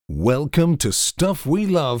Welcome to Stuff We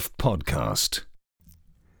Love podcast.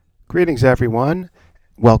 Greetings, everyone.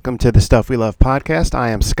 Welcome to the Stuff We Love podcast. I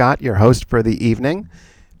am Scott, your host for the evening.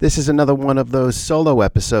 This is another one of those solo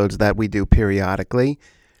episodes that we do periodically.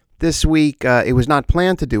 This week, it was not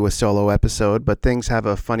planned to do a solo episode, but things have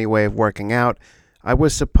a funny way of working out. I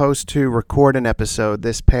was supposed to record an episode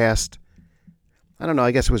this past,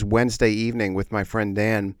 I guess it was Wednesday evening with my friend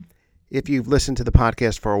Dan. If you've listened to the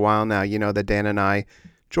podcast for a while now, you know that Dan and I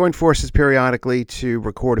join forces periodically to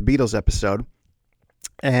record a Beatles episode.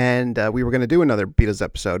 And we were going to do another Beatles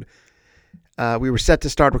episode. We were set to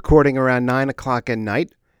start recording around 9 o'clock at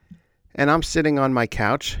night. And I'm sitting on my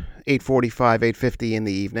couch, 8:45, 8:50 in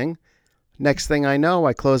the evening. Next thing I know,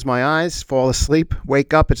 I close my eyes, fall asleep,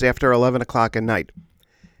 wake up. It's after 11 o'clock at night.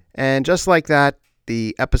 And just like that,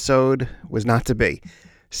 the episode was not to be.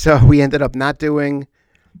 So we ended up not doing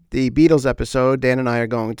the Beatles episode. Dan and I are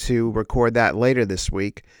going to record that later this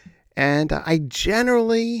week. And I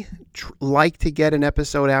generally like to get an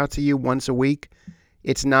episode out to you once a week.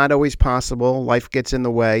 It's not always possible. Life gets in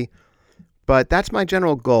the way. But that's my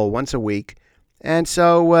general goal, once a week. And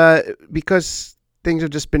so because things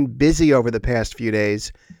have just been busy over the past few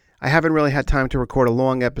days, I haven't really had time to record a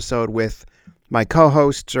long episode with my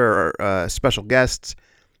co-hosts or special guests.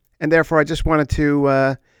 And therefore, I just wanted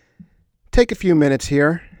to take a few minutes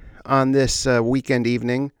here on this weekend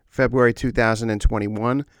evening, February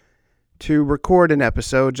 2021, to record an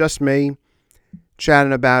episode, just me,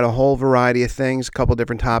 chatting about a whole variety of things, a couple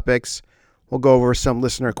different topics. We'll go over some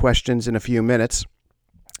listener questions in a few minutes.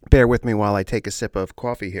 Bear with me while I take a sip of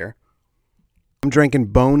coffee here. I'm drinking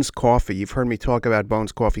Bones Coffee. You've heard me talk about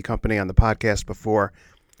Bones Coffee Company on the podcast before.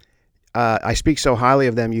 I speak so highly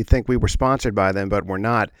of them, you'd think we were sponsored by them, but we're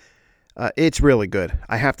not. It's really good.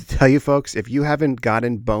 I have to tell you, folks, if you haven't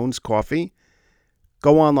gotten Bones Coffee,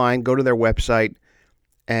 go online, go to their website,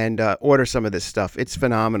 and order some of this stuff. It's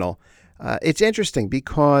phenomenal. It's interesting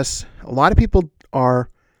because a lot of people are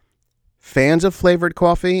fans of flavored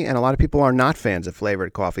coffee, and a lot of people are not fans of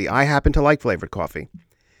flavored coffee. I happen to like flavored coffee.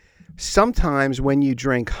 Sometimes when you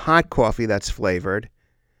drink hot coffee that's flavored,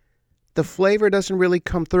 the flavor doesn't really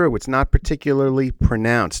come through. It's not particularly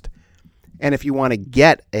pronounced. And if you want to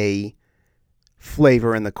get a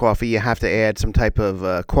flavor in the coffee, you have to add some type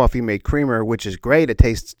of coffee-made creamer, which is great. It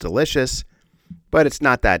tastes delicious, but it's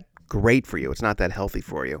not that great for you. It's not that healthy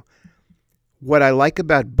for you. What I like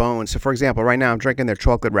about Bones, so for example, right now I'm drinking their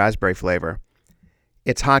chocolate raspberry flavor.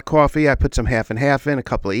 It's hot coffee. I put some half and half in, a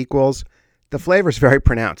couple of equals. The flavor is very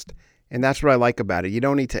pronounced, and that's what I like about it. You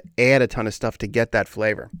don't need to add a ton of stuff to get that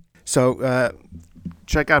flavor. So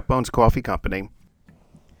check out Bones Coffee Company.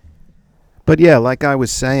 But yeah, like I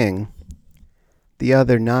was saying, the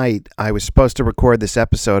other night I was supposed to record this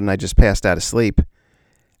episode and I just passed out of sleep.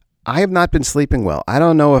 I have not been sleeping well. I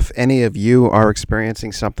don't know if any of you are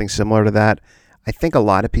experiencing something similar to that. I think a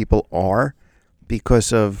lot of people are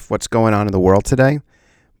because of what's going on in the world today.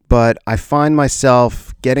 But I find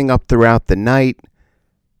myself getting up throughout the night,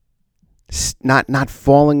 not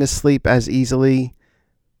falling asleep as easily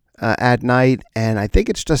at night. And I think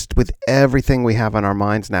it's just with everything we have on our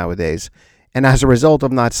minds nowadays. And as a result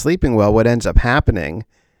of not sleeping well, what ends up happening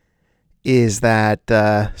is that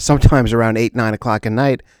sometimes around 8, 9 o'clock at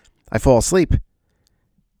night, I fall asleep.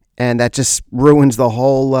 And that just ruins the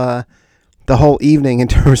whole evening in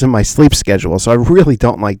terms of my sleep schedule. So I really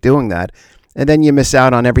don't like doing that. And then you miss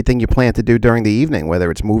out on everything you plan to do during the evening,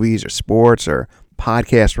 whether it's movies or sports or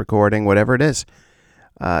podcast recording, whatever it is.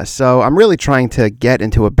 So I'm really trying to get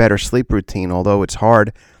into a better sleep routine, although it's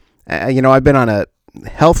hard. I've been on a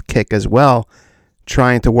health kick as well,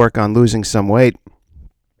 trying to work on losing some weight.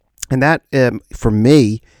 And that, for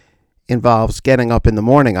me, involves getting up in the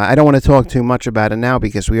morning. I don't want to talk too much about it now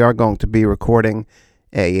because we are going to be recording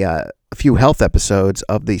a few health episodes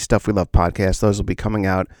of the Stuff We Love podcast. Those will be coming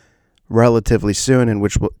out relatively soon,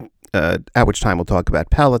 at which time we'll talk about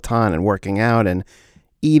Peloton and working out and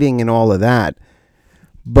eating and all of that.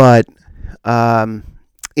 But if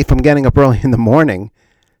I'm getting up early in the morning,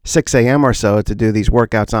 6 a.m. or so, to do these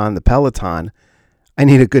workouts on the Peloton, I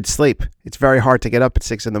need a good sleep. It's very hard to get up at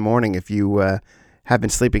 6 in the morning if you have been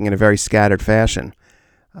sleeping in a very scattered fashion.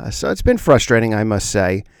 So it's been frustrating, I must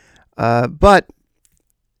say. But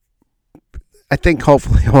I think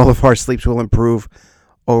hopefully all of our sleeps will improve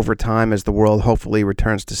over time as the world hopefully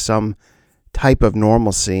returns to some type of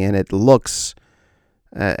normalcy. And it looks,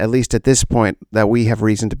 at least at this point, that we have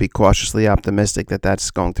reason to be cautiously optimistic that that's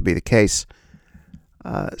going to be the case.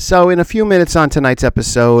 So in a few minutes on tonight's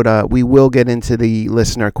episode, we will get into the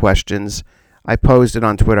listener questions. I posted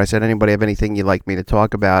on Twitter. I said, anybody have anything you'd like me to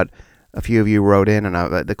talk about? A few of you wrote in,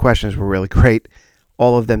 and the questions were really great.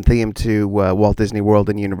 all of them themed to Walt Disney World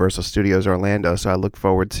and Universal Studios Orlando. So I look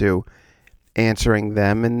forward to answering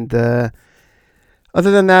them. And other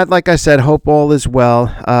than that, like I said, hope all is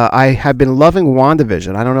well. I have been loving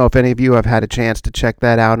WandaVision. I don't know if any of you have had a chance to check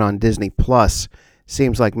that out on Disney Plus.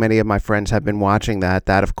 Seems like many of my friends have been watching that.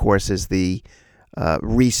 That, of course, is the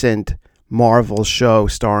recent Marvel show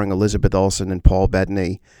starring Elizabeth Olsen and Paul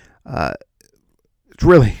Bettany. It's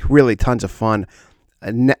really, really tons of fun.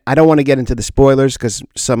 I don't want to get into the spoilers because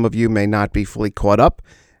some of you may not be fully caught up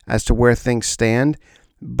as to where things stand.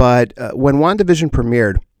 But when WandaVision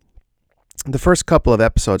premiered, the first couple of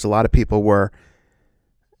episodes, a lot of people were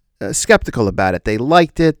skeptical about it. They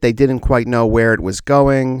liked it. They didn't quite know where it was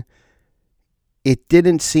going. It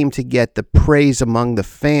didn't seem to get the praise among the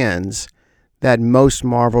fans that most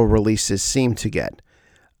Marvel releases seem to get.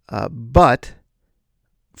 But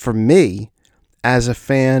for me, as a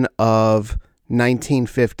fan of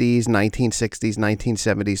 1950s, 1960s,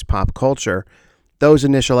 1970s pop culture, those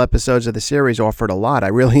initial episodes of the series offered a lot. I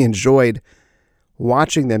really enjoyed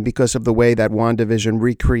watching them because of the way that WandaVision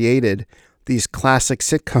recreated these classic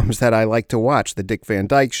sitcoms that I like to watch. The Dick Van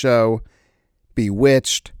Dyke Show,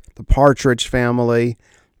 Bewitched, The Partridge Family.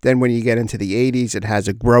 Then when you get into the 80s, it has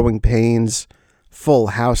a Growing Pains, Full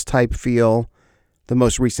House type feel. The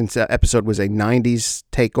most recent episode was a 90s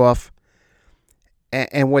takeoff.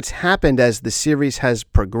 And what's happened as the series has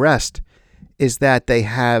progressed is that they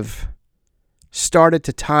have started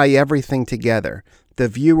to tie everything together. The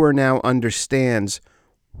viewer now understands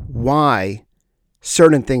why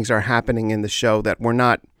certain things are happening in the show that were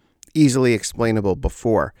not easily explainable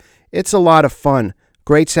before. It's a lot of fun.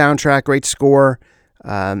 Great soundtrack, great score.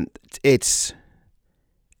 It's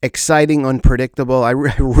exciting, unpredictable. I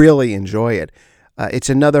really enjoy it. It's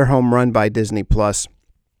another home run by Disney Plus.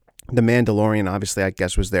 The Mandalorian, obviously, I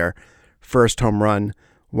guess, was their first home run.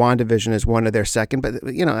 WandaVision is one of their second.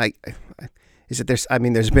 But, you know,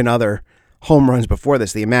 there's been other home runs before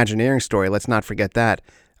this. The Imagineering story, let's not forget that.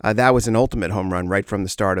 That was an ultimate home run right from the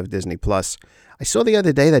start of Disney Plus. I saw the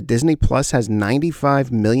other day that Disney Plus has 95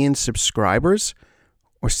 million subscribers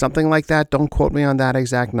or something like that. Don't quote me on that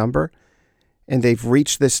exact number. And they've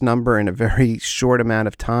reached this number in a very short amount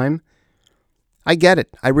of time. I get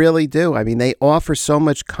it. I really do. I mean, they offer so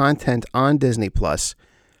much content on Disney Plus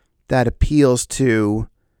that appeals to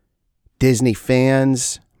Disney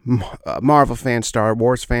fans, Marvel fans, Star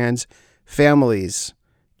Wars fans, families,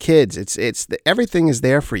 kids. Everything is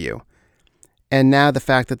there for you. And now the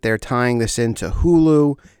fact that they're tying this into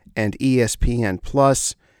Hulu and ESPN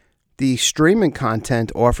Plus, the streaming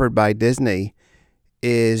content offered by Disney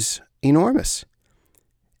is enormous.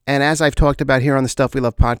 And as I've talked about here on the Stuff We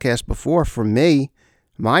Love podcast before, for me,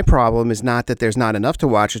 my problem is not that there's not enough to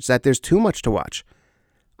watch. It's that there's too much to watch.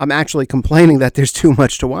 I'm actually complaining that there's too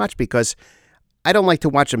much to watch because I don't like to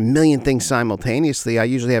watch a million things simultaneously. I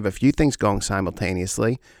usually have a few things going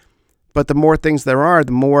simultaneously. But the more things there are,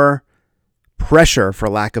 the more pressure, for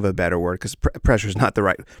lack of a better word, because pressure is not the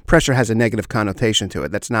right... Pressure has a negative connotation to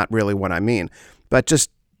it. That's not really what I mean. But just,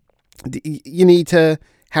 you need to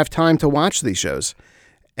have time to watch these shows.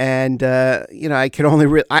 And, I can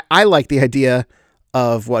only... I like the idea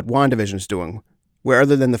of what WandaVision is doing, where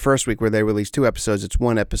other than the first week where they release 2 episodes, it's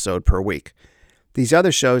 1 episode per week. These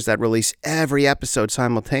other shows that release every episode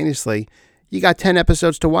simultaneously, you got 10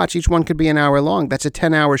 episodes to watch. Each one could be an hour long. That's a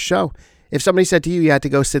 10-hour show. If somebody said to you you had to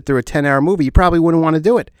go sit through a 10-hour movie, you probably wouldn't want to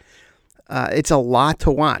do it. It's a lot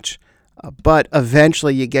to watch. But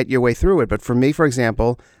eventually you get your way through it. But for me, for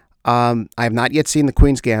example, I have not yet seen The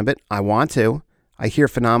Queen's Gambit. I want to. I hear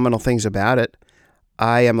phenomenal things about it.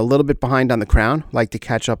 I am a little bit behind on The Crown. Like to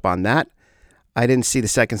catch up on that. I didn't see the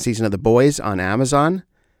second season of The Boys on Amazon.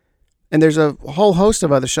 And there's a whole host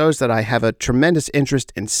of other shows that I have a tremendous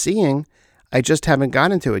interest in seeing. I just haven't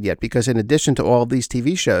gotten to it yet because in addition to all of these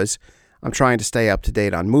TV shows, I'm trying to stay up to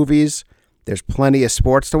date on movies. There's plenty of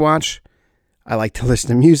sports to watch. I like to listen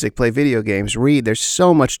to music, play video games, read. There's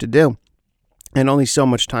so much to do and only so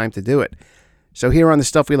much time to do it. So here on the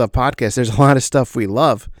Stuff We Love podcast, there's a lot of stuff we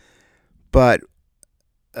love, but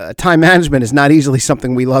time management is not easily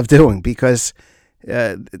something we love doing because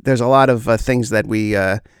there's a lot of things that we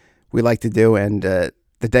like to do, and the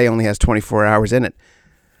day only has 24 hours in it.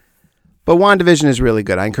 But WandaVision is really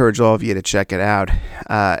good. I encourage all of you to check it out.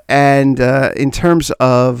 And in terms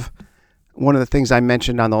of one of the things I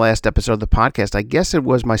mentioned on the last episode of the podcast, I guess it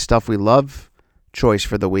was my Stuff We Love choice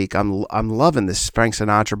for the week. I'm loving this Frank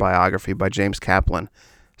Sinatra biography by James Kaplan,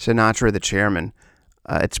 Sinatra the Chairman.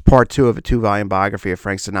 It's part 2 of a 2-volume biography of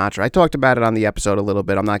Frank Sinatra. I talked about it on the episode a little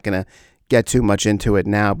bit. I'm not going to get too much into it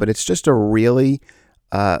now, but it's just a really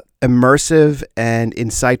immersive and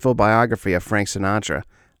insightful biography of Frank Sinatra.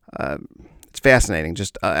 It's fascinating,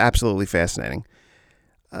 just absolutely fascinating.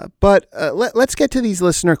 But let's get to these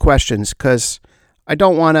listener questions, because I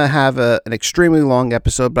don't want to have an extremely long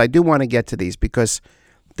episode, but I do want to get to these because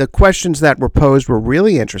the questions that were posed were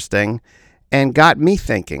really interesting and got me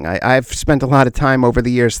thinking. I've spent a lot of time over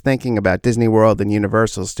the years thinking about Disney World and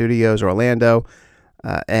Universal Studios Orlando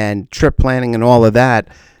and trip planning and all of that.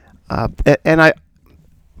 And I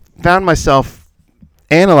found myself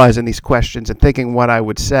analyzing these questions and thinking what I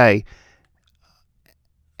would say.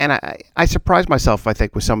 And I surprised myself, I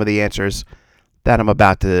think, with some of the answers that I'm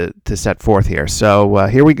about to set forth here. So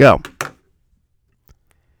here we go.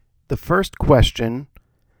 The first question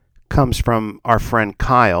comes from our friend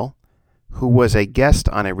Kyle, who was a guest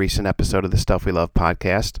on a recent episode of the Stuff We Love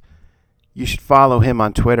podcast. You should follow him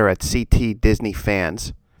on Twitter at CT Disney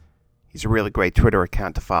Fans. He's a really great Twitter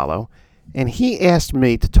account to follow. And he asked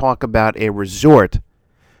me to talk about a resort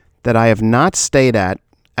that I have not stayed at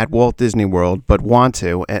Walt Disney World, but want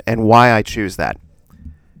to, and why I choose that.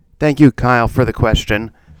 Thank you, Kyle, for the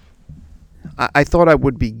question. I thought I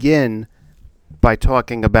would begin by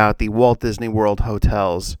talking about the Walt Disney World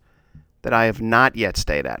hotels that I have not yet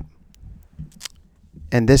stayed at.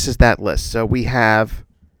 And this is that list. So we have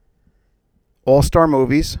All-Star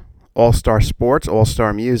Movies, All-Star Sports,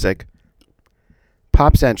 All-Star Music,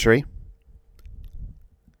 Pop Century,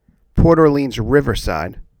 Port Orleans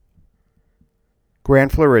Riverside,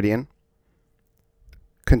 Grand Floridian,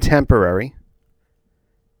 Contemporary,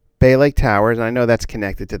 Bay Lake Towers, and I know that's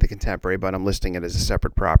connected to the Contemporary, but I'm listing it as a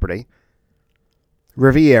separate property,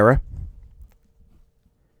 Riviera,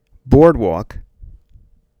 Boardwalk,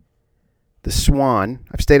 the Swan.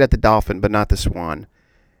 I've stayed at the Dolphin, but not the Swan.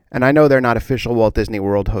 And I know they're not official Walt Disney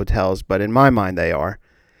World hotels, but in my mind they are.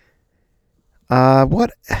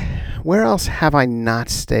 Where else have I not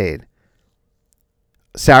stayed?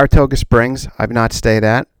 Saratoga Springs, I've not stayed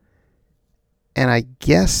at. And I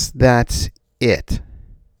guess that's it.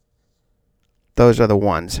 Those are the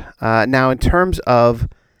ones. Now, in terms of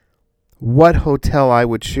what hotel I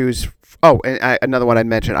would choose. Another one I'd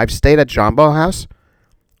mention. I've stayed at Jambo House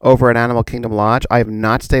over at Animal Kingdom Lodge. I have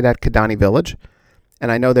not stayed at Kidani Village.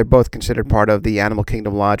 And I know they're both considered part of the Animal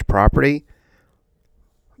Kingdom Lodge property.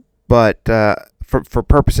 But for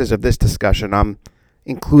purposes of this discussion, I'm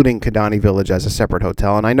including Kidani Village as a separate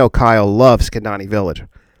hotel. And I know Kyle loves Kidani Village.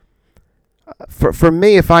 For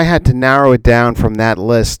me, if I had to narrow it down from that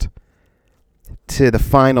list to the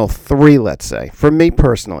final three, let's say, for me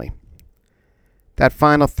personally, that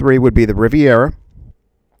final three would be the Riviera,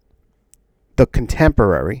 the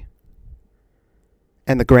Contemporary,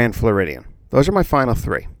 and the Grand Floridian. Those are my final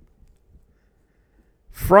three.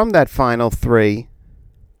 From that final three,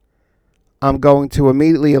 I'm going to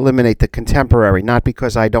immediately eliminate the Contemporary, not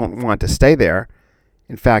because I don't want to stay there.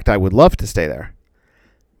 In fact, I would love to stay there.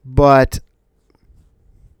 But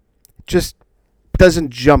just doesn't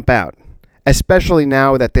jump out, especially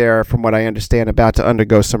now that they're, from what I understand, about to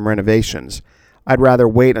undergo some renovations. I'd rather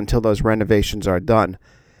wait until those renovations are done.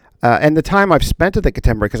 And the time I've spent at the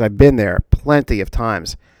Contemporary, because I've been there plenty of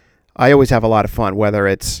times, I always have a lot of fun, whether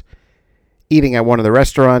it's eating at one of the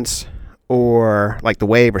restaurants, or like the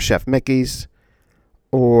Wave or Chef Mickey's,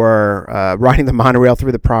 or riding the monorail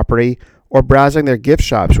through the property, or browsing their gift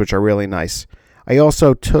shops, which are really nice. I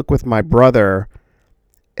also took with my brother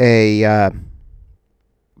a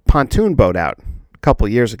pontoon boat out a couple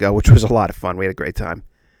of years ago, which was a lot of fun. We had a great time.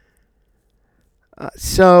 But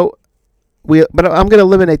I'm going to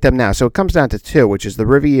eliminate them now. So it comes down to two, which is the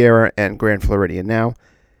Riviera and Grand Floridian. Now,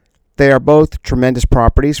 they are both tremendous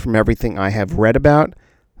properties from everything I have read about.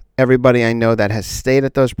 Everybody I know that has stayed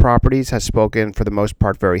at those properties has spoken, for the most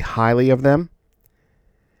part, very highly of them.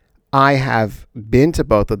 I have been to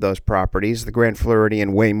both of those properties, the Grand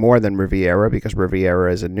Floridian way more than Riviera, because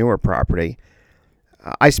Riviera is a newer property.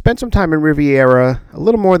 I spent some time in Riviera a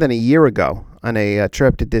little more than a year ago on a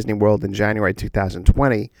trip to Disney World in January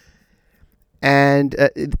 2020. And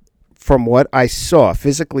from what I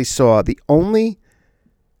physically saw, the only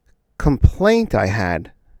complaint I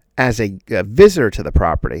had as a visitor to the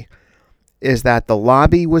property is that the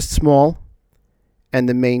lobby was small and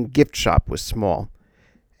the main gift shop was small.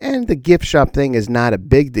 And the gift shop thing is not a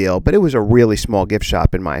big deal, but it was a really small gift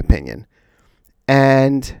shop in my opinion.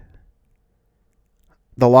 And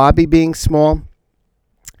the lobby being small,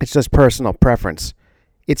 it's just personal preference.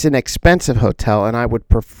 It's an expensive hotel, and I would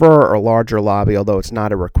prefer a larger lobby, although it's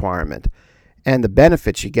not a requirement. And the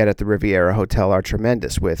benefits you get at the Riviera Hotel are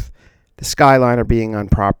tremendous, with the Skyliner being on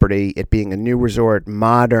property, it being a new resort,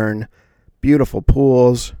 modern, beautiful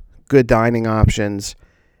pools, good dining options,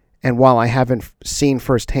 And while I haven't seen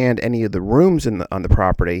firsthand any of the rooms on the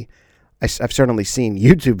property, I've certainly seen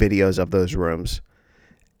YouTube videos of those rooms.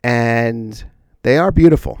 And they are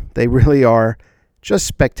beautiful. They really are just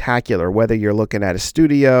spectacular, whether you're looking at a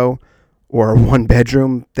studio or a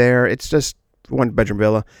one-bedroom there. It's just one-bedroom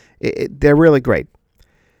villa. They're really great.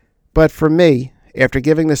 But for me, after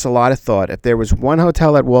giving this a lot of thought, if there was one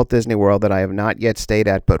hotel at Walt Disney World that I have not yet stayed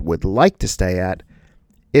at but would like to stay at,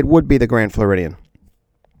 it would be the Grand Floridian.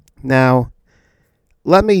 Now,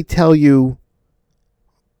 let me tell you,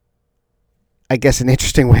 I guess an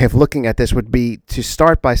interesting way of looking at this would be to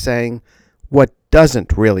start by saying what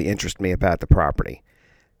doesn't really interest me about the property.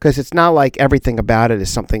 Because it's not like everything about it is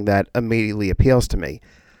something that immediately appeals to me.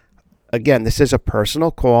 Again, this is a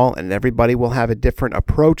personal call, and everybody will have a different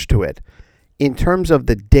approach to it. In terms of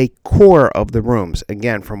the decor of the rooms,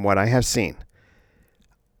 again, from what I have seen,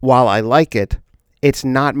 while I like it, it's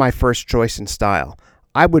not my first choice in style.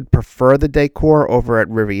 I would prefer the decor over at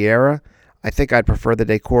Riviera. I think I'd prefer the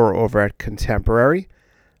decor over at Contemporary.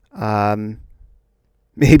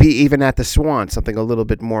 Maybe even at the Swan, something a little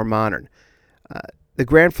bit more modern. The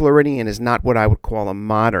Grand Floridian is not what I would call a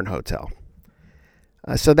modern hotel.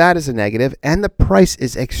 So that is a negative. And the price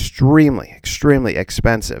is extremely, extremely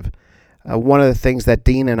expensive. One of the things that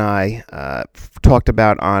Dean and I talked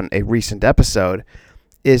about on a recent episode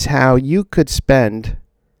is how you could spend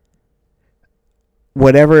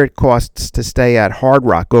whatever it costs to stay at Hard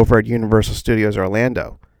Rock over at Universal Studios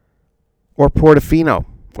Orlando, or Portofino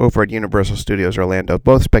over at Universal Studios Orlando,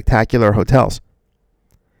 both spectacular hotels,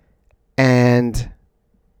 and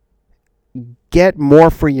get more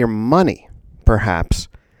for your money, perhaps,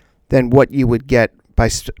 than what you would get by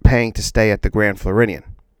paying to stay at the Grand Floridian.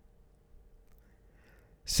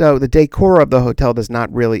 So the decor of the hotel does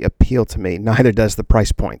not really appeal to me, neither does the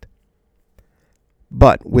price point.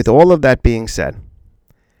 But with all of that being said,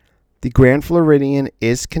 the Grand Floridian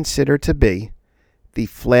is considered to be the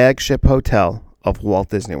flagship hotel of Walt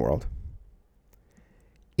Disney World.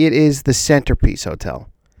 It is the centerpiece hotel.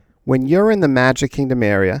 When you're in the Magic Kingdom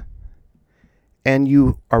area and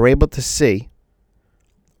you are able to see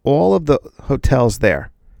all of the hotels there,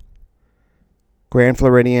 Grand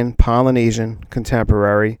Floridian, Polynesian,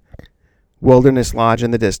 Contemporary, Wilderness Lodge in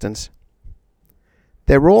the distance,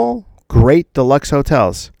 they're all great deluxe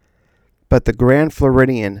hotels. But the Grand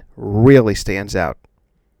Floridian really stands out.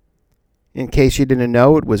 In case you didn't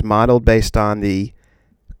know, it was modeled based on the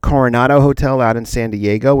Coronado Hotel out in San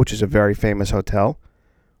Diego, which is a very famous hotel,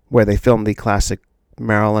 where they filmed the classic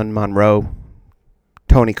Marilyn Monroe,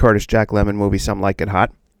 Tony Curtis, Jack Lemmon movie, Some Like It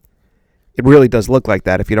Hot. It really does look like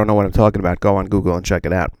that. If you don't know what I'm talking about, go on Google and check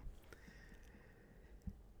it out.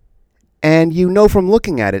 And you know from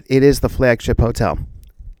looking at it, it is the flagship hotel.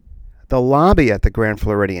 The lobby at the Grand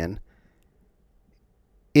Floridian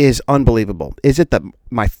is unbelievable. Is it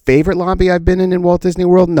my favorite lobby I've been in Walt Disney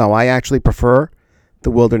World? No, I actually prefer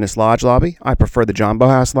the Wilderness Lodge lobby. I prefer the Jambo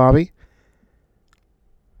House lobby.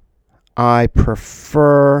 I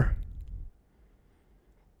prefer...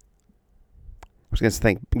 I was going to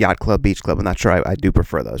think Yacht Club, Beach Club. I'm not sure I do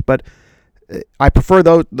prefer those. But I prefer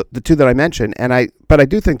the two that I mentioned. But I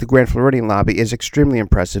do think the Grand Floridian lobby is extremely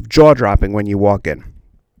impressive, jaw-dropping when you walk in.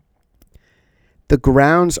 The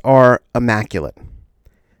grounds are immaculate.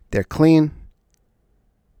 They're clean.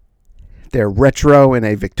 They're retro in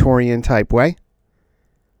a Victorian type way.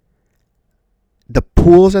 The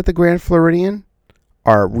pools at the Grand Floridian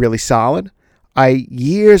are really solid.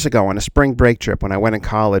 Years ago on a spring break trip when I went in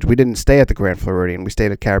college, we didn't stay at the Grand Floridian. We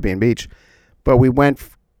stayed at Caribbean Beach. But we went,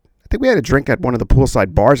 I think we had a drink at one of the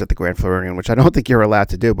poolside bars at the Grand Floridian, which I don't think you're allowed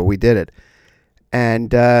to do, but we did it. And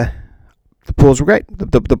the pools were great.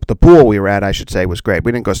 The pool we were at, I should say, was great.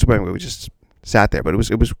 We didn't go swimming. We just sat there, but it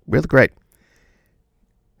was really great.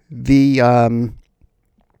 It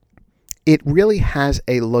really has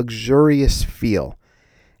a luxurious feel,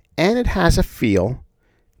 and it has a feel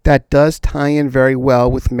that does tie in very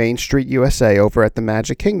well with Main Street USA over at the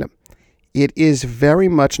Magic Kingdom. It is very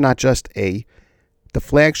much not just the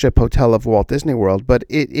flagship hotel of Walt Disney World, but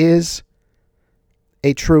it is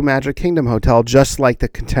a true Magic Kingdom hotel, just like the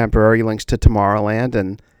Contemporary links to Tomorrowland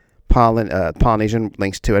and Polynesian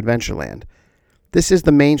links to Adventureland. This is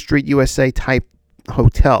the Main Street USA type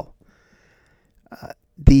hotel.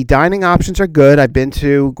 The dining options are good. I've been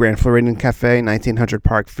to Grand Floridian Cafe, 1900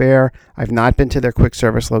 Park Fair. I've not been to their quick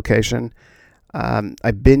service location.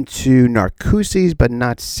 I've been to Narcoossee's, but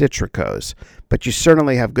not Citrico's. But you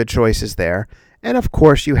certainly have good choices there. And, of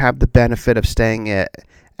course, you have the benefit of staying at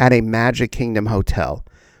a Magic Kingdom hotel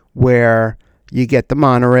where you get the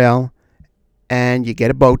monorail and you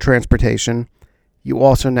get a boat transportation. you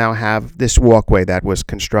also now have this walkway that was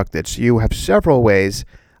constructed. So you have several ways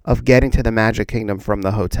of getting to the Magic Kingdom from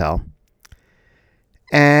the hotel.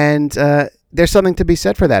 And there's something to be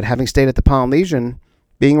said for that. Having stayed at the Polynesian,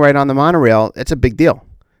 being right on the monorail, it's a big deal.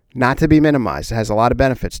 Not to be minimized. It has a lot of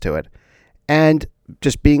benefits to it. And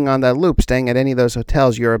just being on that loop, staying at any of those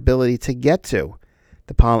hotels, your ability to get to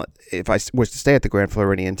if I was to stay at the Grand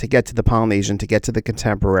Floridian, to get to the Polynesian, to get to the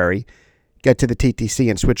Contemporary, get to the TTC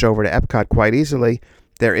and switch over to Epcot quite easily,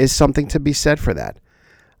 there is something to be said for that.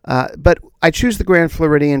 But I choose the Grand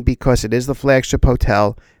Floridian because it is the flagship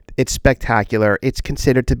hotel. It's spectacular. It's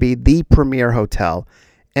considered to be the premier hotel.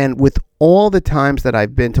 And with all the times that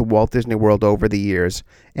I've been to Walt Disney World over the years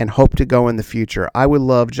and hope to go in the future, I would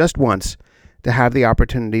love just once to have the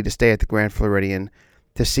opportunity to stay at the Grand Floridian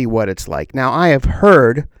to see what it's like. Now, I have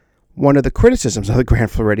heard one of the criticisms of the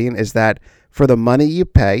Grand Floridian is that for the money you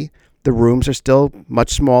pay, the rooms are still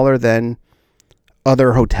much smaller than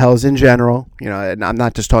other hotels in general. And I'm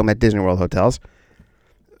not just talking about Disney World hotels.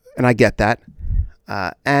 And I get that.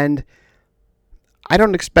 And I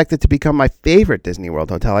don't expect it to become my favorite Disney World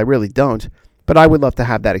hotel. I really don't. But I would love to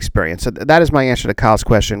have that experience. So that is my answer to Kyle's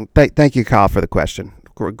question. Thank you, Kyle, for the question.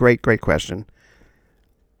 Great question.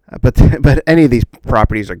 But any of these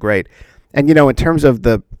properties are great. And, in terms of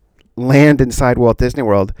the land inside Walt Disney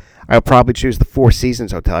World, I'll probably choose the Four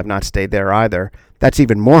Seasons Hotel. I've not stayed there either. That's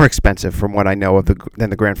even more expensive from what I know of than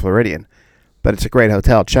the Grand Floridian. But it's a great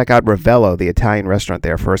hotel. Check out Ravello, the Italian restaurant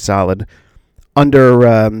there, for a solid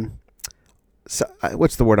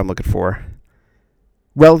what's the word I'm looking for?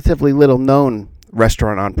 Relatively little known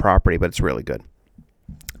restaurant on property, but it's really good.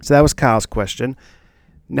 So that was Kyle's question.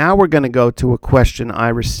 Now we're going to go to a question I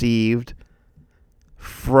received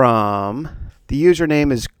from, the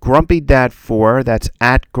username is GrumpyDad4. That's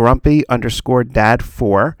at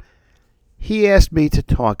Grumpy_Dad4. He asked me to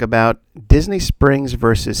talk about Disney Springs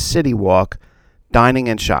versus City Walk dining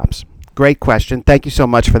and shops. Great question. Thank you so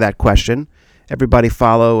much for that question. Everybody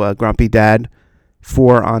follow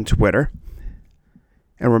GrumpyDad4 on Twitter.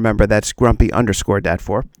 And remember, that's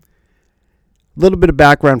Grumpy_Dad4. A little bit of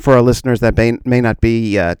background for our listeners that may not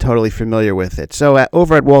be totally familiar with it. So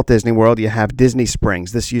over at Walt Disney World, you have Disney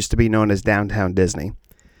Springs. This used to be known as Downtown Disney.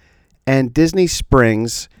 And Disney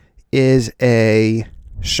Springs is a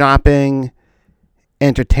shopping,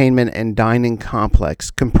 entertainment, and dining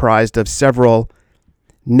complex comprised of several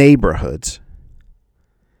neighborhoods.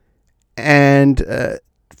 And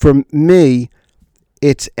for me,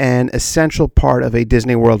 it's an essential part of a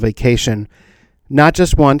Disney World vacation, not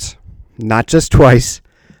just once, not just twice,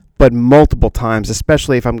 but multiple times,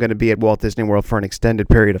 especially if I'm going to be at Walt Disney World for an extended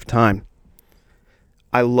period of time.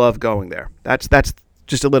 I love going there. That's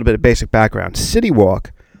just a little bit of basic background. City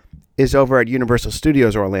Walk is over at Universal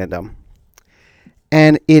Studios Orlando.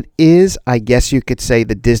 And it is, I guess you could say,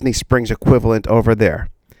 the Disney Springs equivalent over there.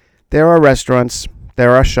 There are restaurants,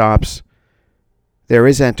 there are shops, there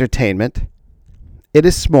is entertainment. It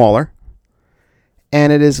is smaller,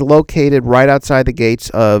 and it is located right outside the gates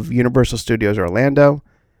of Universal Studios Orlando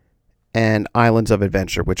and Islands of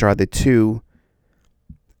Adventure, which are the two,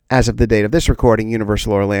 as of the date of this recording,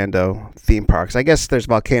 Universal Orlando theme parks. I guess there's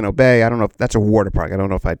Volcano Bay. I don't know if that's a water park. I don't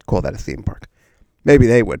know if I'd call that a theme park. Maybe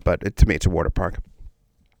they would, but to me it's a water park.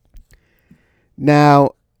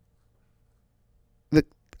 Now,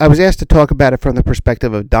 I was asked to talk about it from the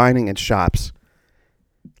perspective of dining and shops.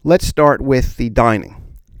 Let's start with the dining.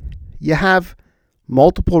 You have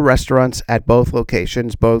multiple restaurants at both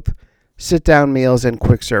locations, both sit-down meals and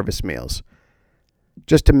quick service meals.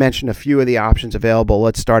 Just to mention a few of the options available,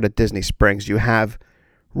 let's start at Disney Springs. You have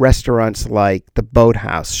restaurants like the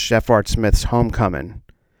Boathouse, Chef Art Smith's Homecoming,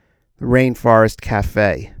 the Rainforest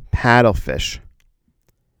Cafe, Paddlefish.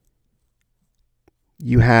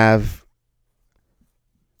 You have,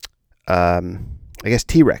 I guess,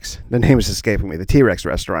 T-Rex. The name is escaping me. The T-Rex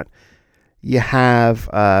restaurant. You have,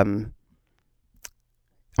 I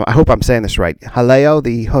hope I'm saying this right, Jaleo,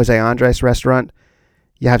 the Jose Andres restaurant.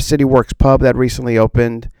 You have City Works Pub that recently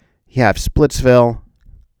opened. You have Splitsville.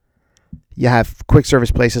 You have quick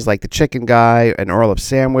service places like the Chicken Guy and Earl of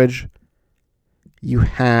Sandwich. You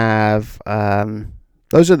have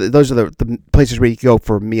those are the places where you can go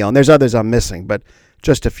for a meal, and there's others I'm missing, but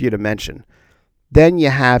just a few to mention. Then you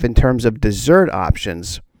have, in terms of dessert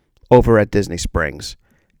options, over at Disney Springs,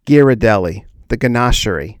 Ghirardelli, the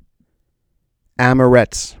Ganachery,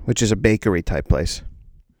 Amorette's, which is a bakery type place.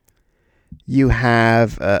 You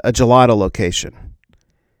have a gelato location,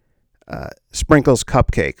 Sprinkles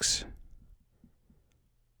Cupcakes.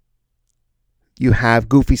 You have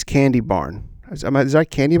Goofy's Candy Barn. Is that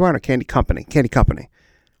Candy Barn or Candy Company? Candy Company.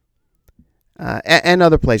 and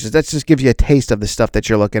other places. That just gives you a taste of the stuff that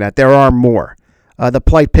you're looking at. There are more. The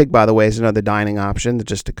Polite Pig, by the way, is another dining option that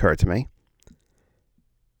just occurred to me.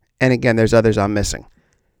 And again, there's others I'm missing.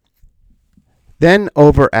 Then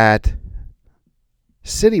over at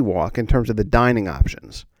City Walk, in terms of the dining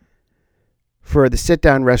options, for the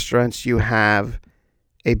sit-down restaurants, you have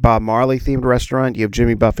a Bob Marley-themed restaurant. You have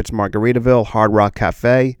Jimmy Buffett's Margaritaville, Hard Rock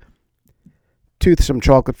Cafe, Toothsome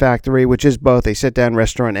Chocolate Factory, which is both a sit-down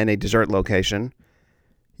restaurant and a dessert location.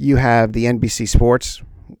 You have the NBC Sports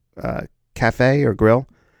Cafe or Grill.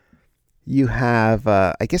 You have,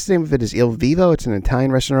 I guess the name of it is Il Vivo. It's an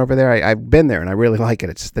Italian restaurant over there. I've been there, and I really like it.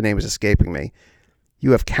 It's just the name is escaping me.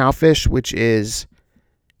 You have Cowfish, which is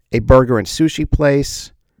a burger and sushi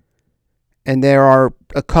place. And there are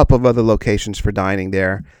a couple of other locations for dining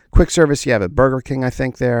there. Quick service, you have a Burger King, I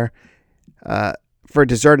think, there. For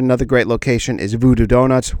dessert, another great location is Voodoo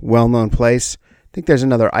Donuts, well-known place. I think there's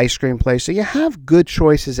another ice cream place. So you have good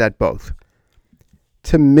choices at both.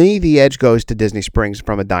 To me, the edge goes to Disney Springs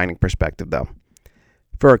from a dining perspective, though,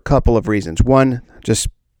 for a couple of reasons. One, just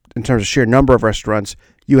in terms of sheer number of restaurants,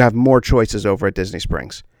 you have more choices over at Disney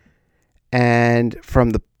Springs. And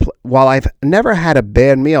while I've never had a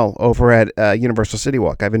bad meal over at Universal City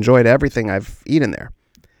Walk, I've enjoyed everything I've eaten there.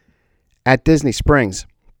 At Disney Springs,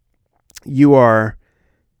 you are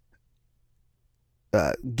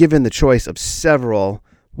given the choice of several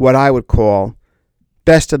what I would call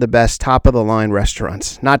best of the best, top of the line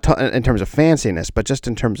restaurants. Not in terms of fanciness, but just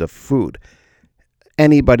in terms of food.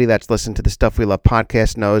 Anybody that's listened to the Stuff We Love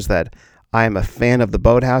podcast knows that I am a fan of the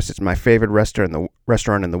Boathouse. It's my favorite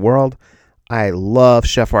restaurant in the world. I love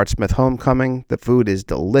Chef Art Smith Homecoming. The food is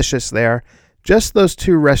delicious there. Just those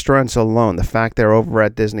two restaurants alone, the fact they're over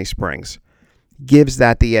at Disney Springs, gives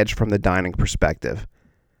that the edge from the dining perspective.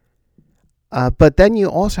 But then you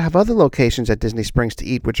also have other locations at Disney Springs to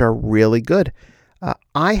eat, which are really good.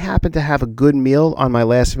 I happened to have a good meal on my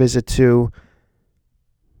last visit to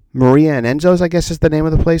Maria and Enzo's, I guess is the name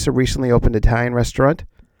of the place, a recently opened Italian restaurant.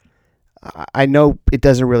 I know it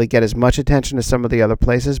doesn't really get as much attention as some of the other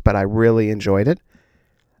places, but I really enjoyed it.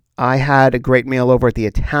 I had a great meal over at the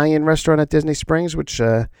Italian restaurant at Disney Springs, which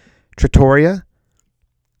Trattoria.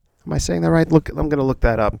 Am I saying that right? I'm going to look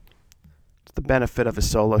that up. It's the benefit of a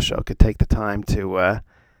solo show. Could take the time to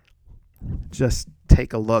just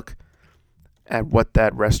take a look at what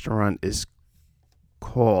that restaurant is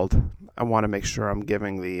called. I want to make sure I'm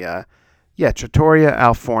giving the Trattoria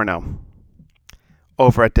Al Forno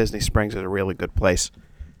over at Disney Springs is a really good place.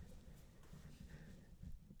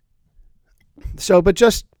 So, but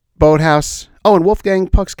just Boathouse. Oh, and Wolfgang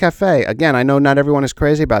Puck's Cafe. Again, I know not everyone is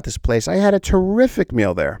crazy about this place. I had a terrific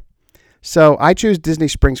meal there. So I choose Disney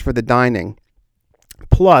Springs for the dining.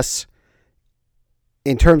 Plus,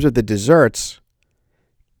 in terms of the desserts,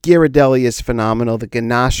 Ghirardelli is phenomenal. The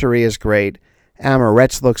ganachery is great.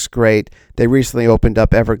 Amorette's looks great. They recently opened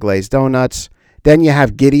up Everglazed Donuts. Then you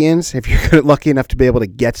have Gideon's, if you're lucky enough to be able to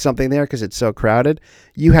get something there because it's so crowded.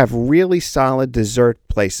 You have really solid dessert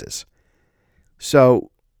places. So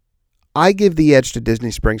I give the edge to Disney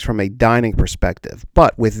Springs from a dining perspective.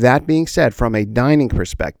 But with that being said, from a dining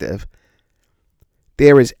perspective,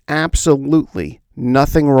 there is absolutely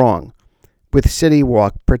nothing wrong with City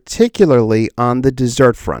Walk, particularly on the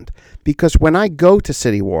dessert front. Because when I go to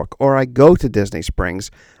City Walk or I go to Disney Springs,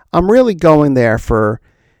 I'm really going there for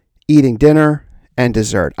eating dinner and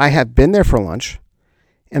dessert. I have been there for lunch,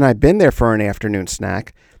 and I've been there for an afternoon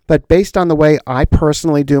snack, but based on the way I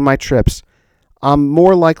personally do my trips, I'm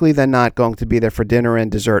more likely than not going to be there for dinner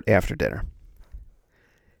and dessert after dinner.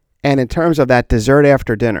 And in terms of that dessert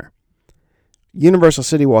after dinner, Universal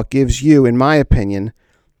City Walk gives you, in my opinion,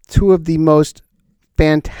 two of the most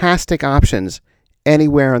fantastic options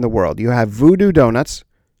anywhere in the world. You have Voodoo Donuts,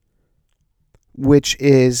 which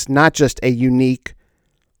is not just a unique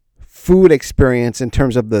food experience in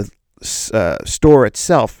terms of the store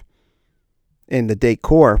itself and the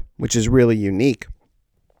decor, which is really unique,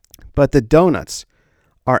 but the donuts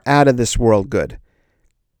are out of this world good.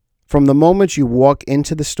 From the moment you walk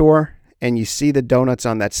into the store and you see the donuts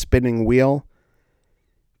on that spinning wheel,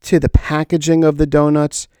 to the packaging of the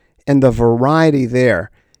donuts and the variety there,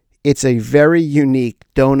 it's a very unique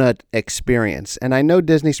donut experience. And I know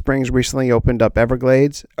Disney Springs recently opened up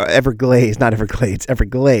Everglades. And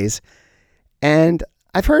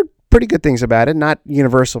I've heard pretty good things about it. Not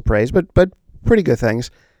universal praise, but pretty good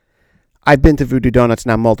things. I've been to Voodoo Donuts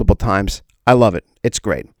now multiple times. I love it. It's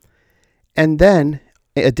great. And then,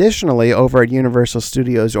 additionally, over at Universal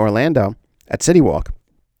Studios Orlando, at City Walk,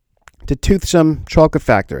 to Toothsome Chocolate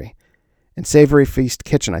Factory and Savory Feast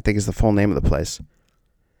Kitchen, I think is the full name of the place.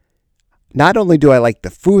 Not only do I like the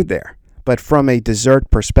food there, but from a dessert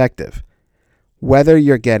perspective, whether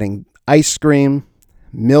you're getting ice cream,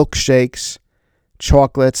 milkshakes,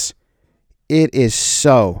 chocolates, it is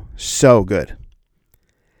so, so good.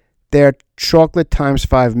 Their chocolate times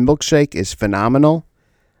 5 milkshake is phenomenal.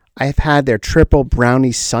 I've had their triple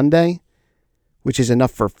brownie sundae, which is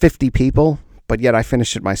enough for 50 people, but yet I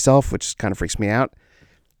finished it myself, which kind of freaks me out.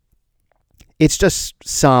 It's just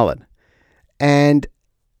solid. And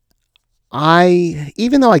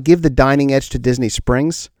even though I give the dining edge to Disney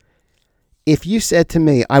Springs, if you said to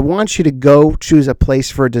me, I want you to go choose a place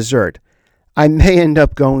for a dessert, I may end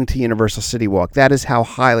up going to Universal City Walk. That is how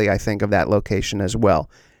highly I think of that location as well.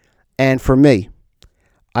 And for me,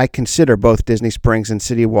 I consider both Disney Springs and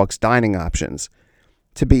City Walk's dining options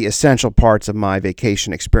to be essential parts of my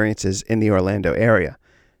vacation experiences in the Orlando area.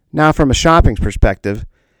 Now, from a shopping perspective,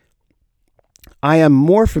 I am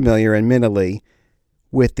more familiar, admittedly,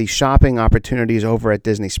 with the shopping opportunities over at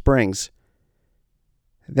Disney Springs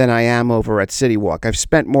than I am over at City Walk. I've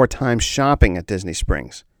spent more time shopping at Disney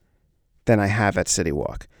Springs than I have at City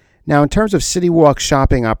Walk. Now, in terms of City Walk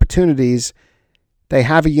shopping opportunities, they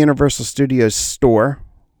have a Universal Studios store,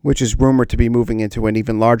 which is rumored to be moving into an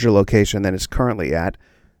even larger location than it's currently at,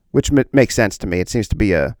 which makes sense to me. It seems to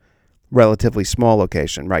be a relatively small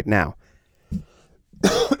location right now.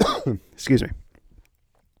 Excuse me.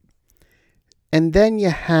 And then you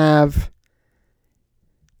have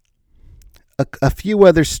a few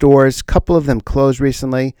other stores, a couple of them closed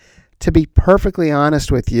recently. To be perfectly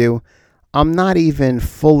honest with you, I'm not even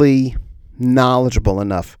fully knowledgeable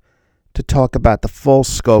enough to talk about the full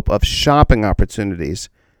scope of shopping opportunities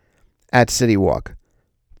at City Walk.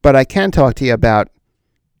 But I can talk to you about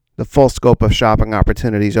the full scope of shopping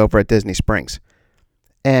opportunities over at Disney Springs.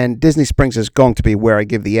 And Disney Springs is going to be where I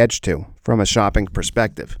give the edge to from a shopping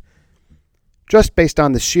perspective, just based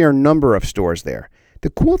on the sheer number of stores there. The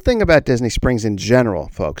cool thing about Disney Springs in general,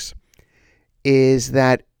 folks, is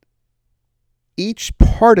that each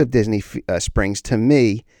part of Disney Springs, to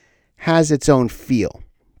me, has its own feel.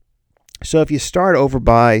 So if you start over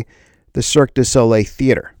by the Cirque du Soleil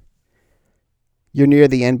Theater, you're near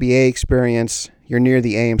the NBA Experience, you're near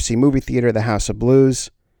the AMC Movie Theater, the House of Blues,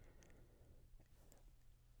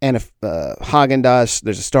 and Häagen-Dazs,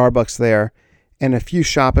 there's a Starbucks there, and a few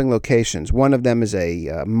shopping locations. One of them is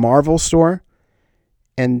a Marvel store,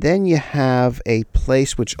 and then you have a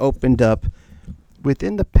place which opened up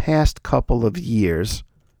within the past couple of years.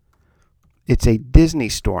 It's a Disney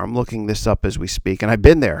store. I'm looking this up as we speak, and I've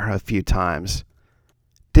been there a few times.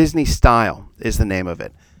 Disney Style is the name of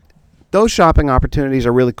it. Those shopping opportunities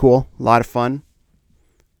are really cool, a lot of fun.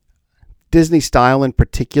 Disney Style in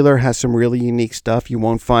particular has some really unique stuff you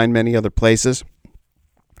won't find many other places,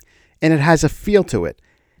 and it has a feel to it.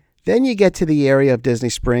 Then you get to the area of Disney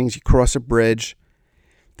Springs, you cross a bridge.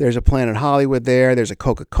 There's a Planet Hollywood there. There's a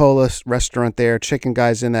Coca-Cola restaurant there. Chicken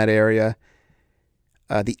Guy's in that area.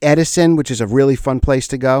 The Edison, which is a really fun place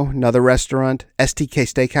to go, another restaurant. STK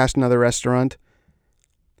Steakhouse, another restaurant.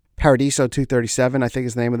 Paradiso 237, I think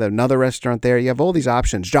is the name of another restaurant there. You have all these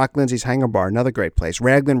options. Jock Lindsay's Hangar Bar, another great place.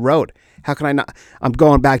 Raglan Road. How can I not? I'm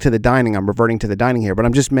going back to the dining. I'm reverting to the dining here, but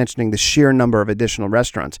I'm just mentioning the sheer number of additional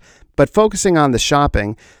restaurants. But focusing on the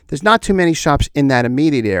shopping, there's not too many shops in that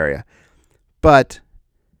immediate area. But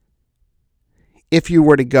if you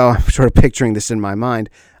were to go, I'm sort of picturing this in my mind,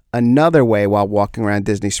 another way while walking around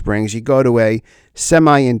Disney Springs, you go to a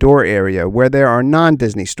semi-indoor area where there are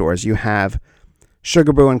non-Disney stores. You have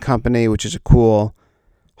Sugar Brew and Company, which is a cool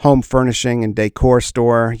home furnishing and decor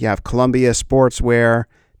store. You have Columbia Sportswear,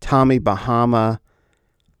 Tommy Bahama.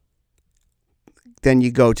 Then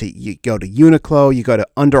you go to Uniqlo, you go to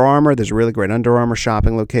Under Armour. There's a really great Under Armour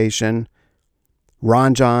shopping location.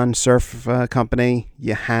 Ron John Surf Company.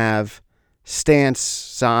 You have Stance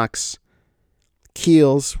Socks,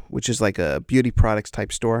 Kiehl's, which is like a beauty products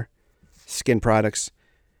type store, skin products.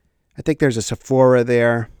 I think there's a Sephora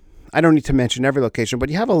there. I don't need to mention every location, but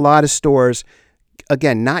you have a lot of stores,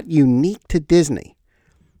 again, not unique to Disney,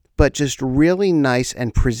 but just really nice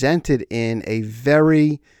and presented in a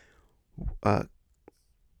very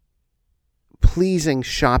pleasing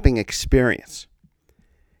shopping experience.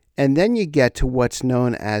 And then you get to what's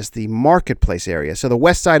known as the marketplace area. So the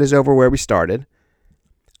west side is over where we started.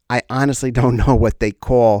 I honestly don't know what they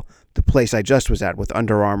call the place I just was at with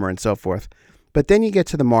Under Armour and so forth. But then you get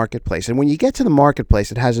to the marketplace. And when you get to the marketplace,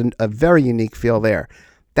 it has a very unique feel there.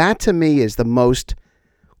 That to me is the most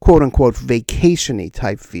quote-unquote vacation-y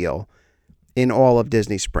type feel in all of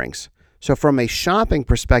Disney Springs. So from a shopping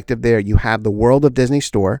perspective there, you have the World of Disney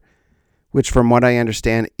store, which from what I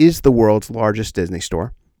understand is the world's largest Disney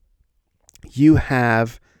store. You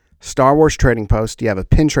have Star Wars Trading Post, you have a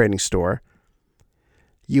pin trading store.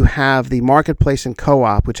 You have the Marketplace and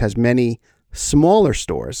Co-op, which has many smaller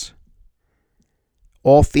stores,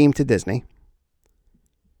 all themed to Disney.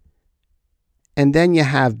 And then you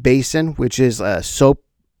have Basin, which is a soap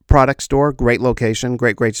product store, great location,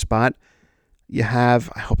 great spot. You have,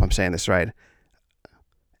 I hope I'm saying this right,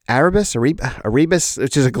 Erebus,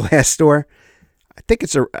 which is a glass store. I think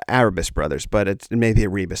it's Erebus Brothers, but it may be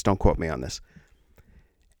Erebus. Don't quote me on this.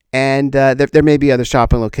 And there may be other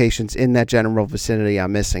shopping locations in that general vicinity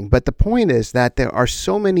I'm missing. But the point is that there are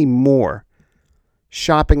so many more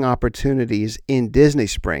shopping opportunities in Disney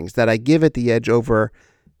Springs that I give it the edge over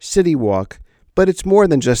City Walk. But it's more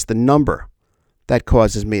than just the number that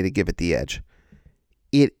causes me to give it the edge.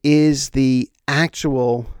 It is the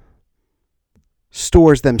actual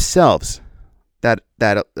stores themselves that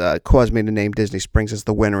caused me to name Disney Springs as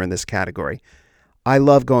the winner in this category. I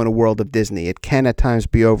love going to World of Disney. It can at times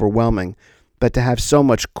be overwhelming, but to have so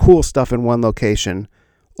much cool stuff in one location,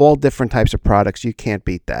 all different types of products, you can't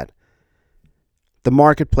beat that. The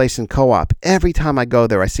Marketplace and Co-op, every time I go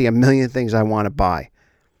there, I see a million things I want to buy.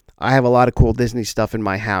 I have a lot of cool Disney stuff in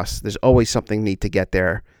my house. There's always something neat to get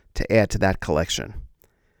there to add to that collection.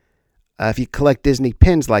 If you collect Disney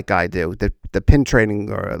pins like I do, the pin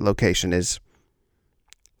trading location is,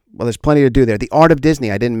 well, there's plenty to do there. The Art of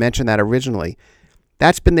Disney, I didn't mention that originally.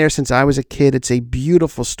 That's been there since I was a kid. It's a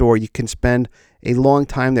beautiful store. You can spend a long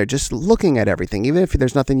time there just looking at everything, even if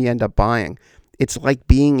there's nothing you end up buying. It's like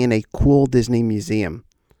being in a cool Disney museum.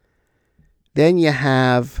 Then you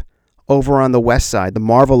have, over on the west side, the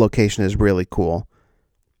Marvel location is really cool.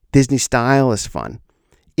 Disney Style is fun.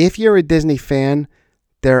 If you're a Disney fan,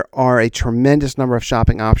 there are a tremendous number of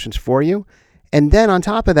shopping options for you. And then on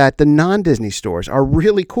top of that, the non-Disney stores are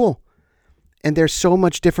really cool. And there's so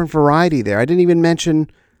much different variety there. I didn't even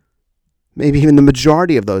mention maybe even the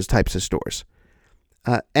majority of those types of stores.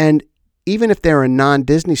 And even if they're a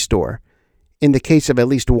non-Disney store, in the case of at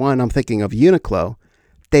least one, I'm thinking of Uniqlo,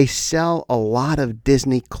 they sell a lot of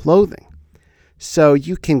Disney clothing. So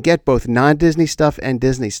you can get both non-Disney stuff and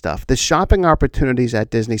Disney stuff. The shopping opportunities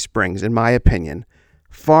at Disney Springs, in my opinion,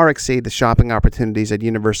 far exceed the shopping opportunities at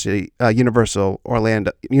Universal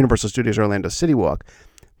Studios Orlando City Walk.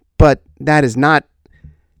 But that is not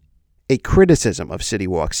a criticism of City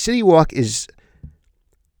Walk. City Walk is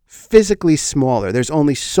physically smaller. There's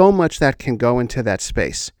only so much that can go into that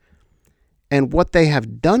space. And what they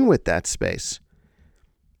have done with that space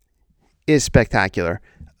is spectacular.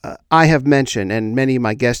 I have mentioned, and many of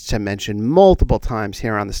my guests have mentioned multiple times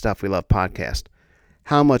here on the Stuff We Love podcast,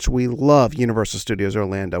 how much we love Universal Studios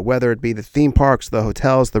Orlando, whether it be the theme parks, the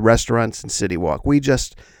hotels, the restaurants, and City Walk. We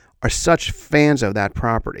just are such fans of that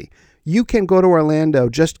property. You can go to Orlando,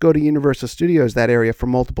 just go to Universal Studios, that area, for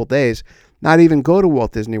multiple days, not even go to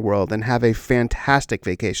Walt Disney World, and have a fantastic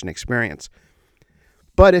vacation experience.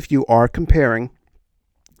 But if you are comparing,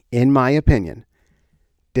 in my opinion,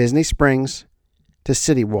 Disney Springs to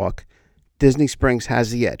City Walk, Disney Springs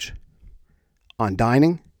has the edge on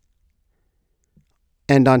dining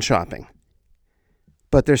and on shopping.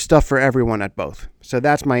 But there's stuff for everyone at both. So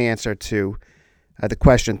that's my answer to the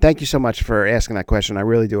question. Thank you so much for asking that question. I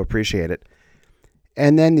really do appreciate it.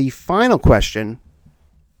 And then the final question,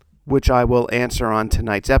 which I will answer on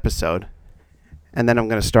tonight's episode, and then I'm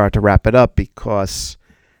going to start to wrap it up because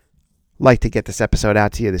I'd like to get this episode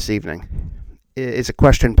out to you this evening, is a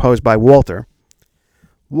question posed by Walter.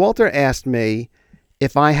 Walter asked me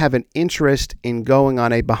if I have an interest in going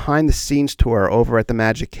on a behind-the-scenes tour over at the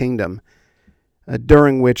Magic Kingdom,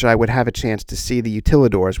 during which I would have a chance to see the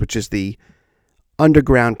Utilidors, which is the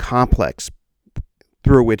underground complex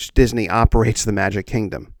through which Disney operates the Magic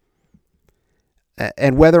Kingdom.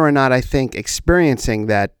 And whether or not I think experiencing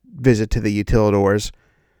that visit to the Utilidors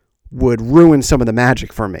would ruin some of the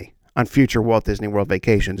magic for me on future Walt Disney World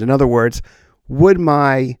vacations. In other words, would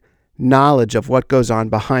my knowledge of what goes on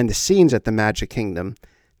behind the scenes at the Magic Kingdom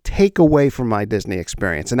take away from my Disney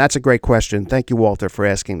experience? And that's a great question. Thank you, Walter, for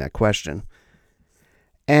asking that question.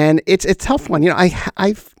 And it's a tough one. You know,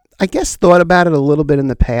 I guess thought about it a little bit in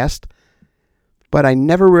the past, but I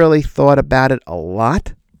never really thought about it a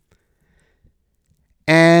lot.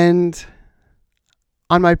 And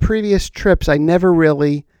on my previous trips, I never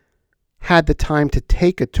really had the time to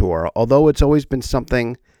take a tour, although it's always been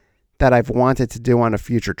something that I've wanted to do on a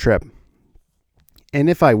future trip. And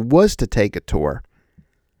if I was to take a tour,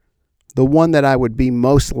 the one that I would be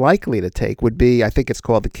most likely to take would be, I think it's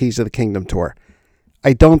called the Keys of the Kingdom tour.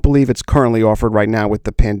 I don't believe it's currently offered right now with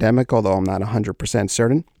the pandemic, although I'm not 100%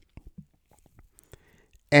 certain.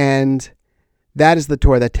 And that is the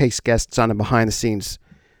tour that takes guests on a behind-the-scenes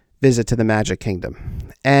visit to the Magic Kingdom.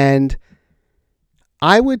 And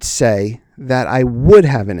I would say that I would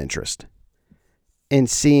have an interest in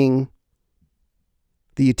seeing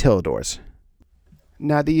the Utilidors.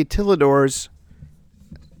 Now, the Utilidors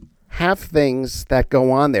have things that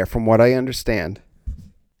go on there, from what I understand,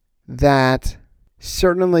 that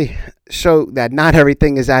certainly show that not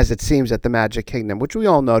everything is as it seems at the Magic Kingdom, which we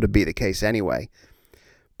all know to be the case anyway.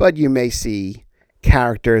 But you may see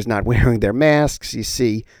characters not wearing their masks. You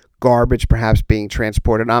see garbage perhaps being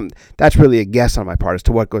transported. That's really a guess on my part as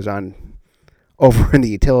to what goes on over in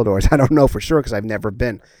the Utilidors. I don't know for sure because I've never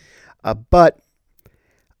been. But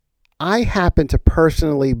I happen to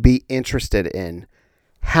personally be interested in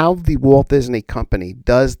how the Walt Disney Company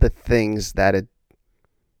does the things that it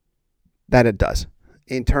does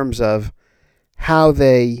in terms of how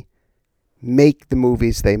they make the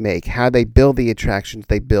movies they make, how they build the attractions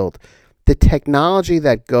they build, the technology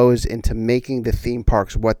that goes into making the theme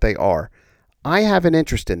parks what they are. I have an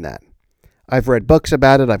interest in that. I've read books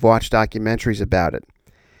about it. I've watched documentaries about it.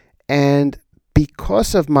 And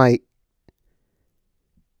because of my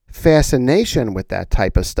fascination with that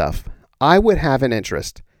type of stuff, I would have an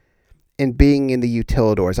interest in being in the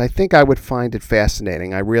Utilidors. I think I would find it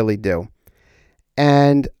fascinating. I really do.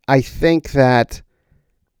 And I think that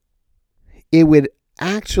it would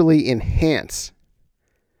actually enhance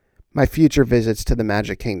my future visits to the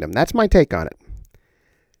Magic Kingdom. That's my take on it.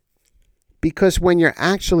 Because when you're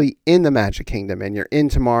actually in the Magic Kingdom and you're in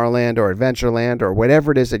Tomorrowland or Adventureland or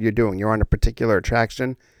whatever it is that you're doing, you're on a particular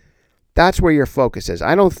attraction, that's where your focus is.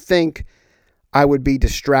 I don't think I would be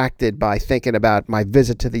distracted by thinking about my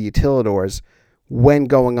visit to the Utilidors when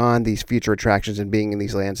going on these future attractions and being in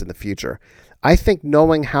these lands in the future. I think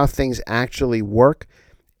knowing how things actually work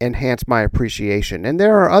enhance my appreciation. And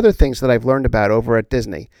there are other things that I've learned about over at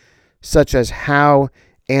Disney, such as how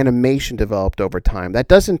animation developed over time. That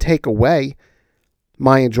doesn't take away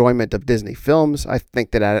my enjoyment of Disney films. I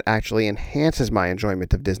think that it actually enhances my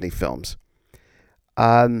enjoyment of Disney films.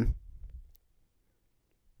 Trying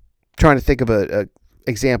to think of a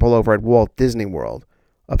example over at Walt Disney World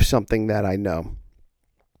of something that I know.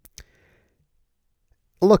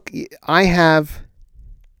 Look, I have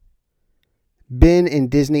been in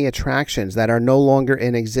Disney attractions that are no longer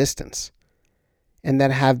in existence and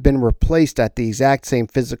that have been replaced at the exact same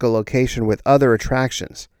physical location with other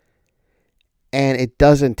attractions. And it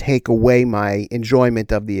doesn't take away my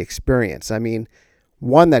enjoyment of the experience. I mean,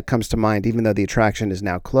 one that comes to mind, even though the attraction is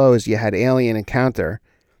now closed, you had Alien Encounter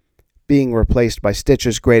being replaced by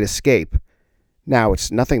Stitch's Great Escape. Now,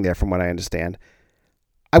 it's nothing there from what I understand.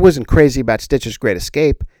 I wasn't crazy about Stitch's Great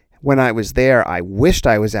Escape. When I was there, I wished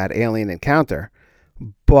I was at Alien Encounter,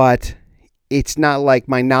 but it's not like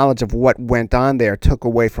my knowledge of what went on there took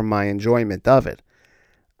away from my enjoyment of it.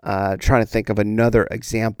 Trying to think of another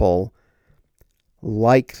example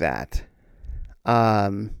like that.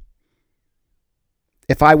 If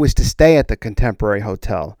I was to stay at the Contemporary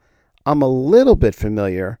Hotel, I'm a little bit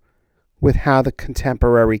familiar with how the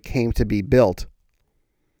Contemporary came to be built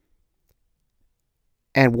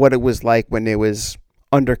and what it was like when it was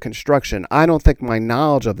under construction. I don't think my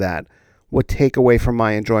knowledge of that would take away from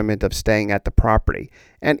my enjoyment of staying at the property.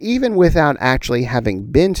 And even without actually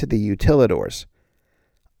having been to the Utilidors,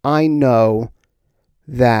 I know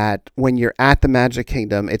that when you're at the Magic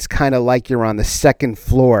Kingdom, it's kind of like you're on the second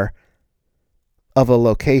floor of a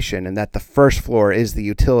location and that the first floor is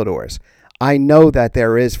the Utilidors. I know that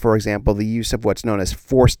there is, for example, the use of what's known as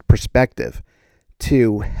forced perspective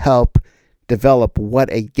to help develop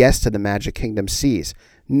what a guest to the Magic Kingdom sees.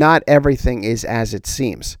 Not everything is as it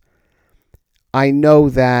seems. I know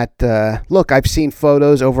that, look, I've seen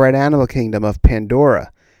photos over at Animal Kingdom of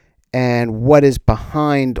Pandora and what is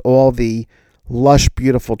behind all the lush,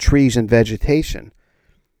 beautiful trees and vegetation.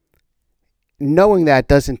 Knowing that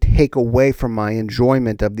doesn't take away from my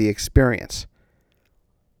enjoyment of the experience.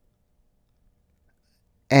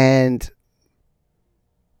 And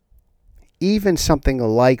even something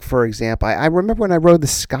like, for example, I remember when I rode the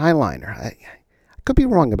Skyliner. I could be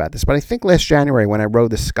wrong about this, but I think last January when I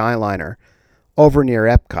rode the Skyliner over near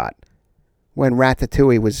Epcot, when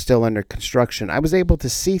Ratatouille was still under construction, I was able to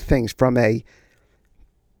see things from a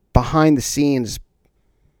behind-the-scenes,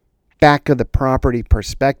 back of the property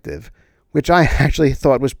perspective, which I actually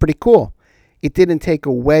thought was pretty cool. It didn't take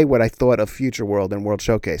away what I thought of Future World and World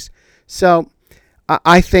Showcase. So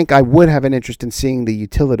I think I would have an interest in seeing the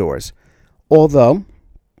Utilidors. Although,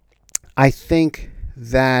 I think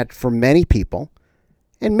that for many people,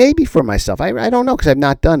 and maybe for myself, I don't know because I've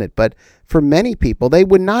not done it, but for many people, they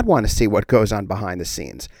would not want to see what goes on behind the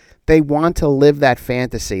scenes. They want to live that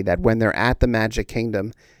fantasy that when they're at the Magic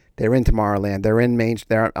Kingdom, they're in Tomorrowland,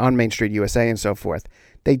 they're on Main Street USA and so forth.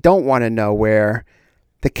 They don't want to know where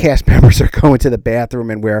the cast members are going to the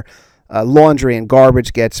bathroom and where laundry and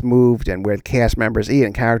garbage gets moved and where the cast members eat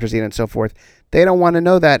and characters eat and so forth. They don't want to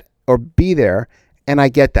know that or be there, and I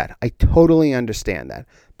get that. I totally understand that.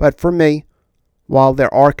 But for me, while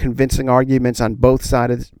there are convincing arguments on both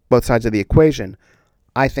sides of the equation,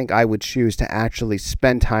 I think I would choose to actually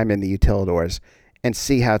spend time in the utilidors and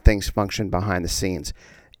see how things function behind the scenes.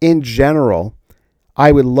 In general,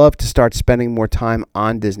 I would love to start spending more time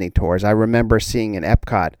on Disney tours. I remember seeing in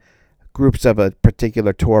Epcot groups of a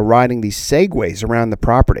particular tour riding these segways around the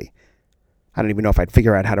property. I don't even know if I'd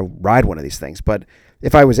figure out how to ride one of these things, but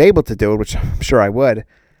if I was able to do it, which I'm sure I would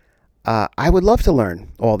love to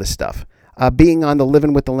learn all this stuff. Being on the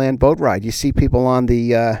Living with the Land boat ride, you see people on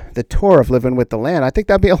the tour of Living with the Land. I think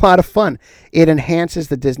that'd be a lot of fun. It enhances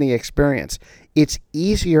the Disney experience. It's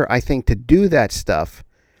easier, I think, to do that stuff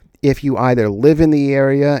if you either live in the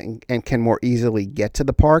area and can more easily get to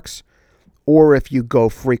the parks, or if you go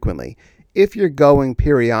frequently. If you're going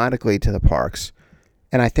periodically to the parks,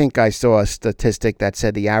 and I think I saw a statistic that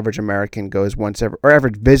said the average American goes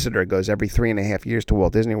average visitor goes every 3.5 years to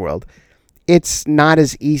Walt Disney World, it's not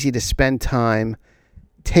as easy to spend time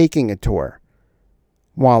taking a tour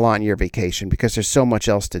while on your vacation because there's so much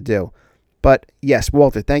else to do. But yes,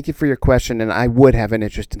 Walter, thank you for your question, and I would have an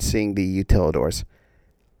interest in seeing the utilidors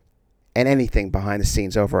and anything behind the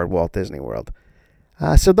scenes over at Walt Disney World.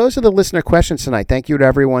 So those are the listener questions tonight. Thank you to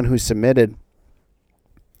everyone who submitted.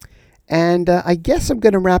 And I guess I'm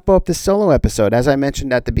going to wrap up the solo episode. As I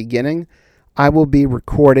mentioned at the beginning, I will be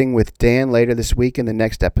recording with Dan later this week in the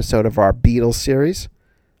next episode of our Beatles series.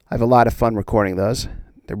 I have a lot of fun recording those.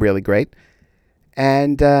 They're really great.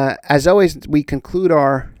 And as always, we conclude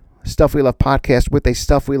our Stuff We Love podcast with a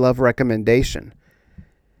Stuff We Love recommendation.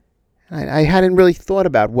 I hadn't really thought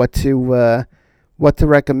about what to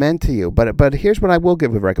recommend to you, but here's what I will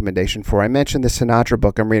give a recommendation for. I mentioned the Sinatra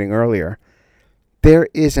book I'm reading earlier. There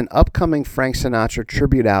is an upcoming Frank Sinatra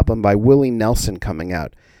tribute album by Willie Nelson coming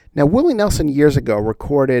out. Now, Willie Nelson years ago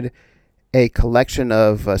recorded a collection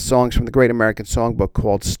of songs from the Great American Songbook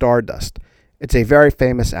called Stardust. It's a very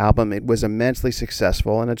famous album. It was immensely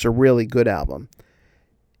successful, and it's a really good album.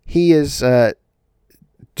 He is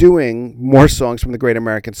doing more songs from the Great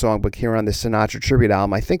American Songbook here on the Sinatra tribute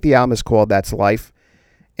album. I think the album is called That's Life,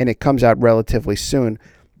 and it comes out relatively soon.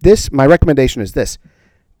 My recommendation is this.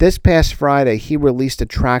 This past Friday, he released a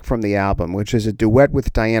track from the album, which is a duet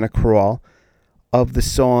with Diana Krall of the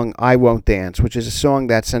song I Won't Dance, which is a song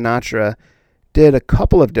that Sinatra did a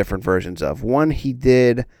couple of different versions of. One he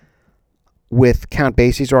did with Count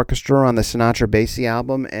Basie's orchestra on the Sinatra Basie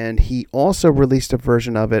album, and he also released a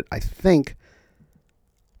version of it, I think,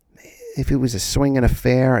 if it was a Swingin'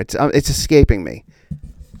 Affair. It's escaping me.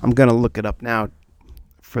 I'm going to look it up now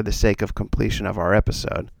for the sake of completion of our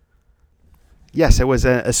episode. Yes, it was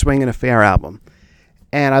a Swingin' Affair album.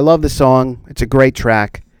 And I love the song. It's a great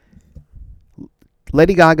track.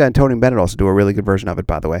 Lady Gaga and Tony Bennett also do a really good version of it,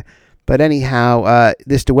 by the way. But anyhow,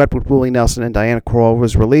 this duet with Willie Nelson and Diana Krall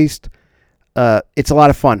was released. It's a lot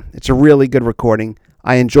of fun. It's a really good recording.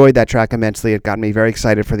 I enjoyed that track immensely. It got me very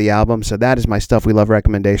excited for the album. So that is my Stuff We Love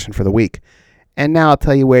recommendation for the week. And now I'll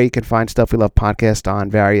tell you where you can find Stuff We Love Podcast on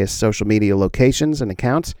various social media locations and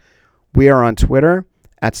accounts. We are on Twitter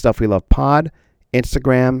at Stuff We Love Pod,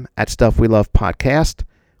 Instagram at Stuff We Love Podcast.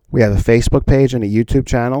 We have a Facebook page and a YouTube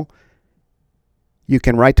channel. You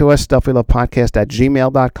can write to us,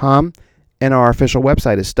 stuffwelovepodcast@gmail.com, and our official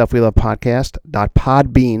website is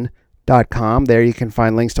stuffwelovepodcast.podbean.com. There you can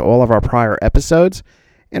find links to all of our prior episodes,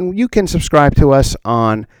 and you can subscribe to us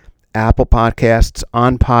on Apple Podcasts,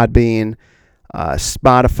 on Podbean,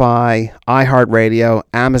 Spotify, iHeartRadio,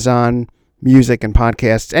 Amazon Music and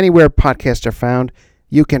Podcasts. Anywhere podcasts are found,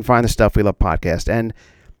 you can find the Stuff We Love podcast. And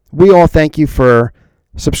we all thank you for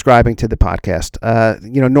subscribing to the podcast.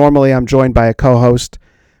 Normally I'm joined by a co-host,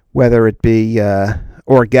 whether it be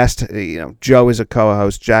or a guest. Joe is a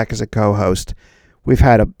co-host, Jack is a co-host. We've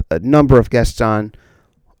had a number of guests on.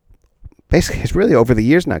 Basically, it's really over the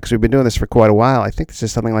years now because we've been doing this for quite a while. I think this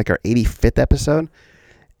is something like our 85th episode.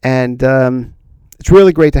 And it's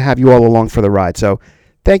really great to have you all along for the ride. So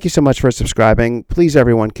thank you so much for subscribing. Please,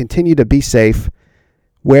 everyone, continue to be safe,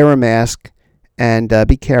 wear a mask, and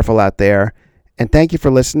be careful out there. And thank you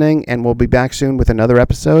for listening, and we'll be back soon with another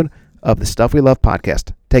episode of the Stuff We Love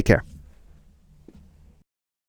podcast. Take care.